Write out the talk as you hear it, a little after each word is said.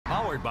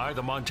Powered by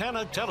the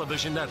Montana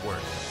Television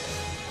Network.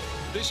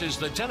 This is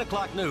the 10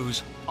 o'clock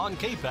news on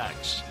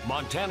KPAX,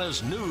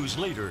 Montana's news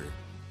leader.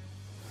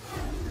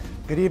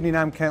 Good evening,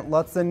 I'm Kent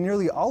Lutzen.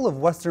 Nearly all of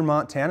western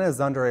Montana is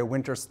under a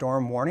winter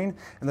storm warning,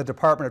 and the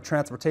Department of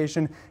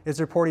Transportation is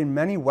reporting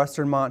many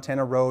western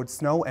Montana roads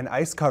snow and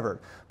ice covered.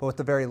 But with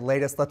the very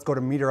latest, let's go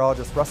to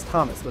meteorologist Russ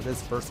Thomas with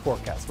his first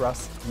forecast.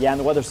 Russ? Yeah, and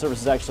the Weather Service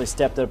has actually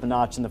stepped up a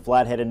notch in the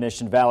Flathead and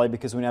Mission Valley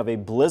because we now have a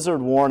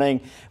blizzard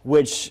warning,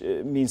 which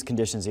means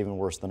conditions even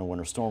worse than a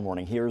winter storm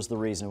warning. Here's the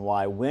reason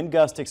why. Wind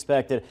gusts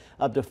expected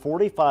up to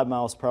 45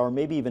 miles per hour,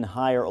 maybe even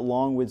higher,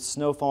 along with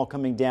snowfall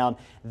coming down.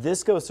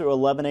 This goes through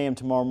 11 a.m.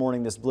 tomorrow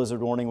morning. This blizzard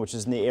warning, which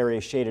is in the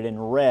area shaded in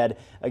red,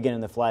 again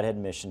in the Flathead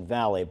Mission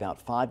Valley, about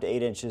 5 to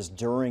 8 inches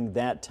during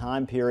that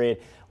time period.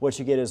 What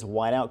you get is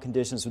whiteout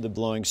conditions with the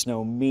blowing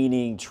snow,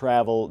 meaning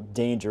travel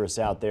dangerous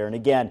out there. And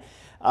again,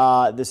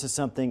 this is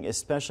something,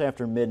 especially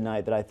after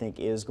midnight, that I think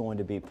is going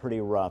to be pretty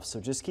rough. So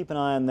just keep an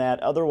eye on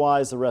that.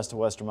 Otherwise, the rest of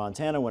western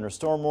Montana, winter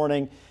storm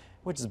warning,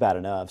 which is bad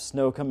enough.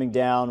 Snow coming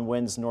down,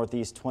 winds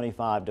northeast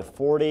 25 to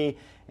 40,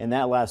 and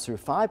that lasts through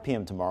 5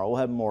 p.m. tomorrow. We'll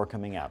have more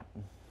coming out.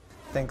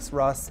 Thanks,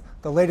 Russ.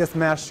 The latest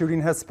mass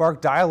shooting has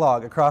sparked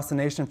dialogue across the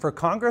nation for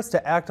Congress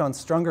to act on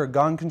stronger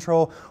gun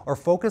control or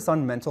focus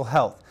on mental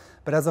health.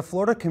 But as a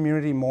Florida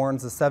community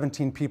mourns the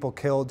 17 people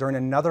killed during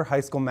another high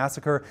school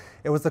massacre,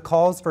 it was the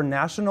calls for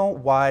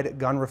national-wide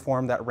gun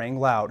reform that rang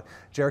loud.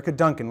 Jerica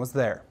Duncan was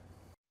there.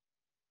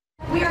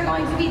 We are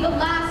going to be the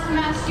last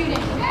mass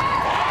shooting.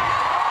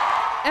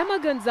 Emma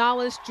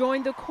Gonzalez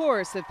joined the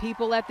chorus of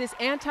people at this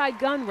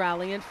anti-gun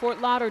rally in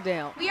Fort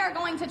Lauderdale. We are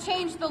going to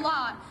change the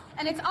law,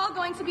 and it's all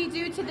going to be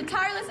due to the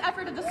tireless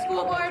effort of the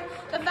school board,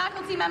 the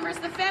faculty members,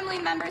 the family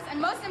members, and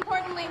most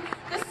importantly,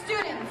 the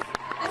students.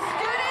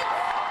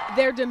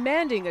 They're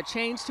demanding a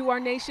change to our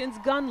nation's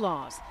gun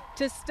laws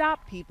to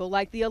stop people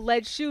like the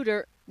alleged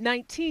shooter,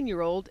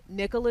 19-year-old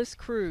Nicholas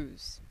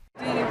Cruz.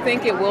 Do you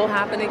think it will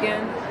happen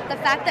again? The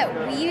fact that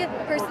we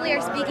personally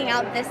are speaking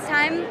out this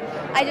time,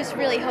 I just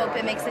really hope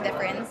it makes a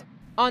difference.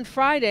 On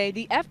Friday,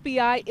 the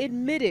FBI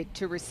admitted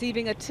to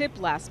receiving a tip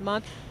last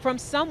month from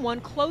someone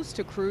close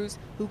to Cruz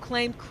who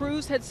claimed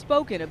Cruz had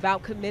spoken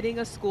about committing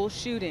a school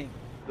shooting.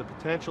 The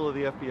potential of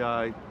the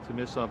FBI to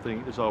miss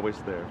something is always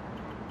there.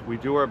 We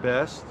do our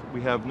best.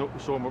 We have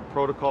some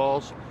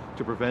protocols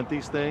to prevent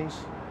these things.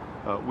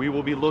 We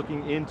will be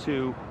looking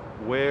into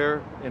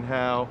where and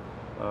how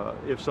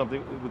if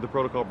something with the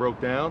protocol broke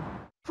down.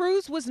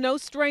 Cruz was no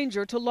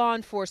stranger to law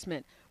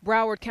enforcement.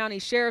 Broward County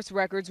Sheriff's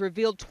records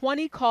revealed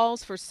 20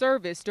 calls for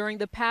service during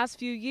the past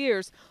few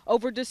years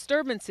over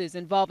disturbances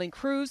involving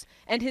Cruz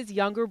and his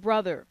younger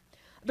brother.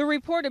 The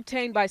report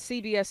obtained by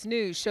CBS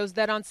News shows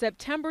that on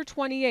September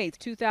 28,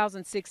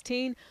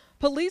 2016,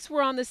 police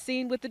were on the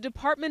scene with the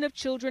Department of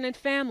Children and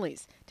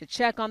Families to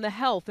check on the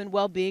health and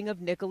well-being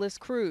of Nicholas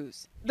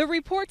Cruz. The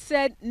report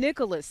said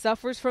Nicholas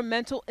suffers from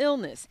mental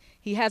illness.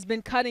 He has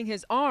been cutting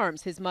his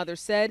arms, his mother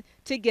said,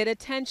 to get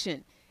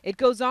attention. It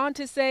goes on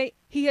to say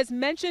he has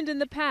mentioned in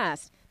the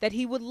past that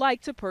he would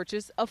like to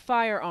purchase a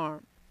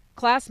firearm.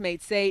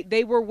 Classmates say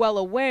they were well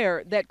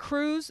aware that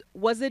Cruz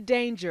was a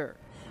danger.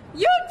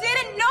 You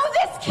didn't know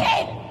this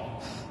kid!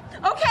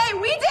 Okay,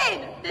 we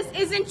did! This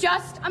isn't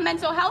just a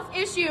mental health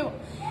issue.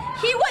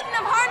 He wouldn't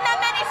have harmed that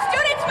many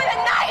students with a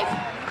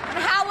knife!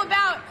 And how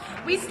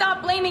about we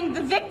stop blaming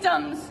the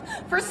victims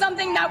for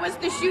something that was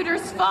the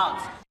shooter's fault?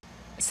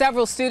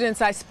 Several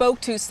students I spoke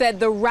to said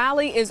the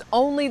rally is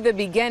only the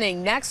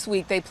beginning. Next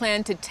week, they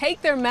plan to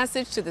take their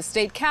message to the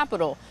state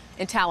capitol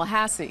in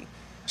Tallahassee.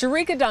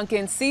 Jerica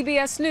Duncan,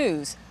 CBS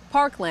News,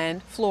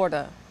 Parkland,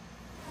 Florida.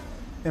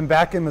 And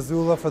back in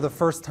Missoula for the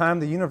first time,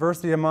 the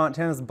University of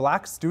Montana's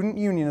Black Student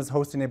Union is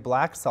hosting a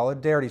Black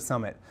Solidarity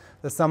Summit.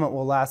 The summit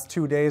will last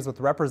 2 days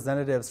with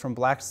representatives from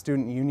Black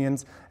student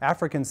unions,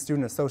 African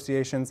student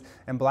associations,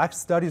 and Black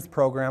studies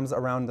programs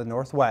around the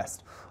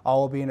Northwest. All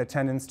will be in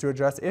attendance to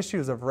address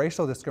issues of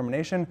racial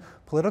discrimination,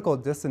 political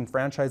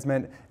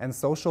disenfranchisement, and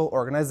social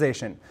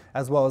organization,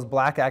 as well as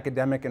Black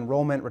academic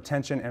enrollment,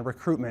 retention, and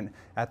recruitment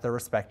at their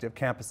respective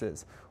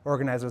campuses.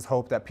 Organizers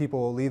hope that people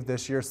will leave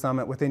this year's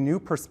summit with a new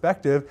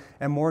perspective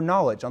and more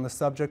knowledge on the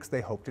subjects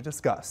they hope to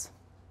discuss.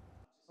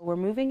 We're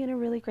moving in a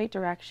really great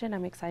direction.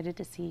 I'm excited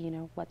to see,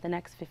 what the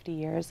next 50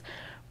 years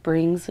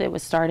brings. It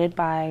was started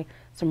by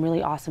some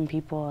really awesome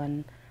people,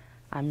 and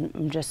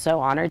I'm just so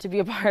honored to be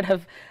a part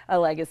of a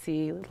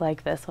legacy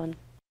like this one.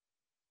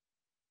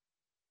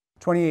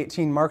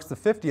 2018 marks the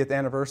 50th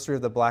anniversary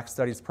of the Black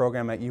Studies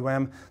program at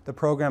UM. The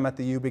program at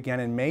the U began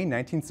in May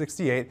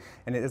 1968,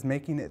 and it is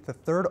making it the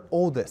third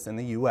oldest in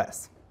the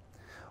U.S.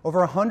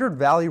 Over 100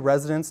 Valley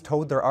residents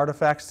towed their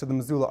artifacts to the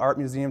Missoula Art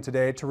Museum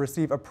today to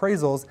receive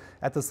appraisals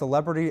at the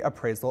Celebrity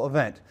Appraisal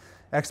event.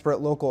 Expert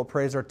local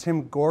appraiser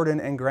Tim Gordon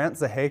and Grant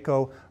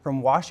Zaheko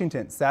from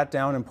Washington sat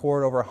down and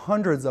poured over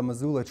hundreds of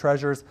Missoula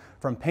treasures,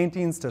 from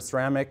paintings to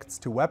ceramics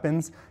to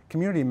weapons.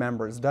 Community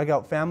members dug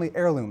out family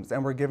heirlooms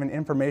and were given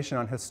information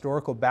on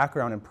historical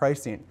background and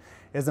pricing.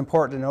 It is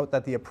important to note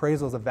that the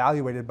appraisals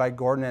evaluated by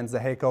Gordon and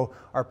Zaheko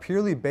are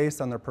purely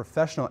based on their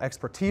professional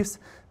expertise.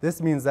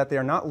 This means that they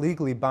are not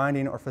legally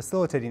binding or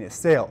facilitating a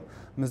sale.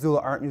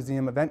 Missoula Art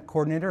Museum event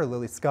coordinator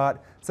Lily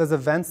Scott says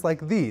events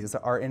like these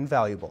are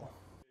invaluable.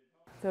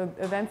 So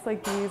events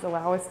like these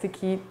allow us to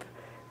keep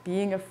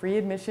being a free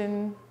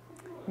admission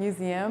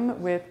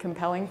museum with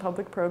compelling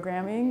public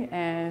programming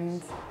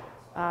and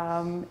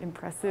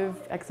impressive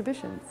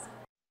exhibitions.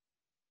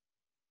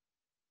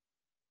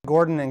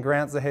 Gordon and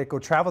Grant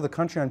Zaheko travel the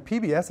country on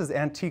PBS's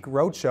Antique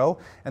Roadshow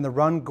and the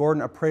Run,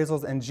 Gordon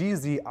Appraisals and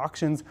GZ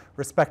auctions,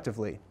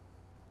 respectively.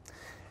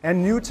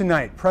 And new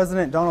tonight,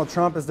 President Donald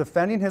Trump is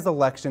defending his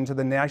election to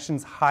the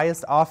nation's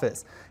highest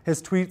office.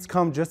 His tweets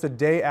come just a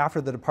day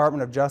after the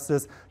Department of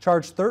Justice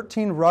charged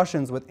 13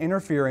 Russians with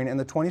interfering in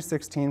the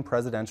 2016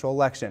 presidential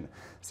election.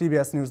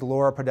 CBS News'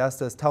 Laura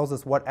Podestas tells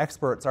us what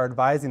experts are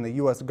advising the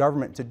U.S.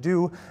 government to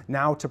do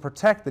now to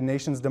protect the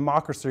nation's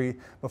democracy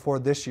before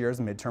this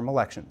year's midterm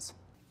elections.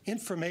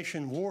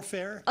 Information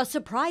warfare. A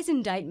surprise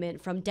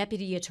indictment from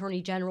Deputy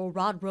Attorney General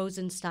Rod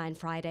Rosenstein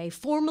Friday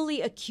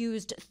formally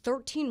accused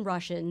 13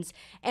 Russians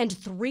and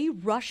 3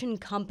 Russian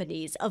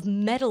companies of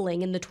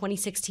meddling in the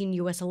 2016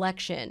 U.S.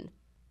 election.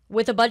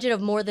 With a budget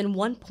of more than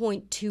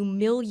 $1.2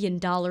 million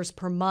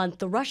per month,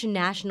 the Russian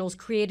nationals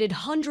created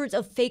hundreds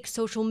of fake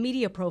social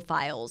media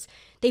profiles.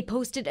 They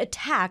posted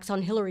attacks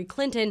on Hillary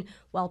Clinton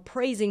while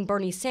praising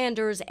Bernie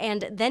Sanders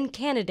and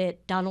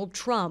then-candidate Donald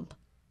Trump.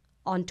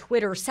 On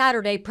Twitter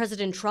Saturday,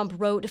 President Trump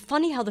wrote,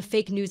 "Funny how the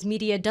fake news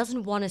media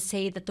doesn't want to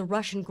say that the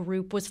Russian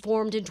group was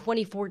formed in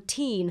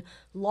 2014,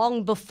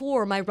 long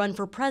before my run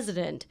for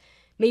president.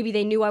 Maybe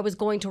they knew I was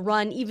going to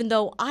run even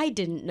though I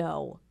didn't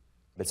know."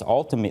 It's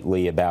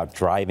ultimately about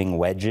driving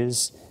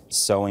wedges,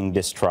 sowing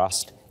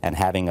distrust, and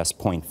having us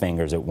point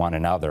fingers at one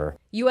another.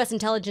 U.S.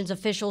 intelligence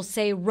officials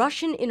say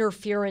Russian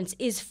interference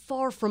is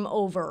far from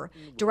over.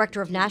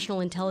 Director of National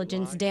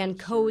Intelligence Dan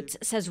Coates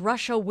says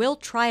Russia will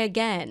try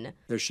again.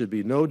 There should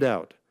be no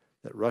doubt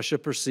that Russia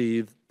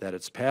perceived that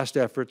its past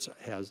efforts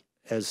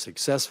as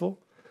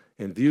successful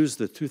and views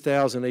the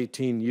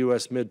 2018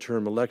 U.S.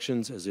 midterm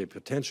elections as a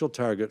potential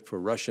target for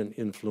Russian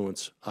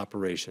influence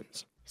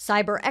operations.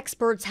 Cyber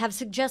experts have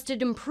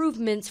suggested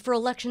improvements for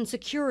election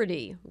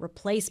security,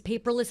 replace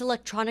paperless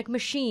electronic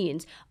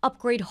machines,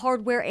 upgrade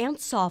hardware and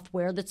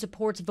software that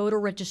supports voter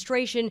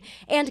registration,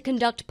 and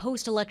conduct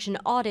post-election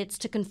audits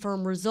to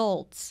confirm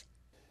results.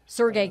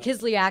 Sergei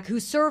Kislyak, who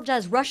served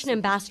as Russian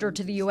ambassador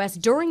to the U.S.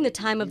 during the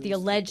time of the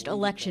alleged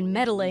election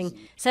meddling,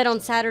 said on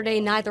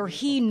Saturday neither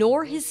he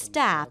nor his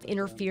staff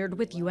interfered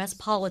with U.S.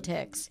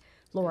 politics.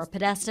 Laura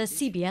Podesta,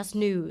 CBS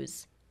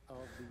News.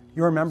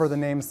 You remember the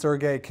name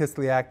Sergei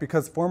Kislyak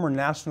because former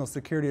National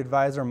Security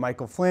Advisor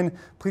Michael Flynn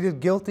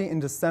pleaded guilty in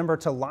December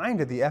to lying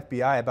to the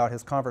FBI about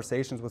his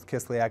conversations with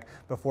Kislyak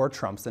before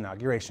Trump's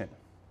inauguration.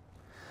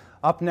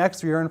 Up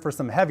next, we are in for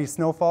some heavy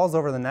snowfalls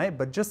over the night,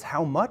 but just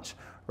how much?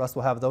 Russ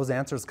will have those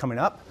answers coming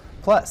up.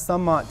 Plus,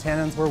 some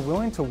Montanans were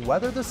willing to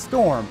weather the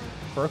storm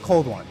for a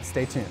cold one.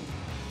 Stay tuned.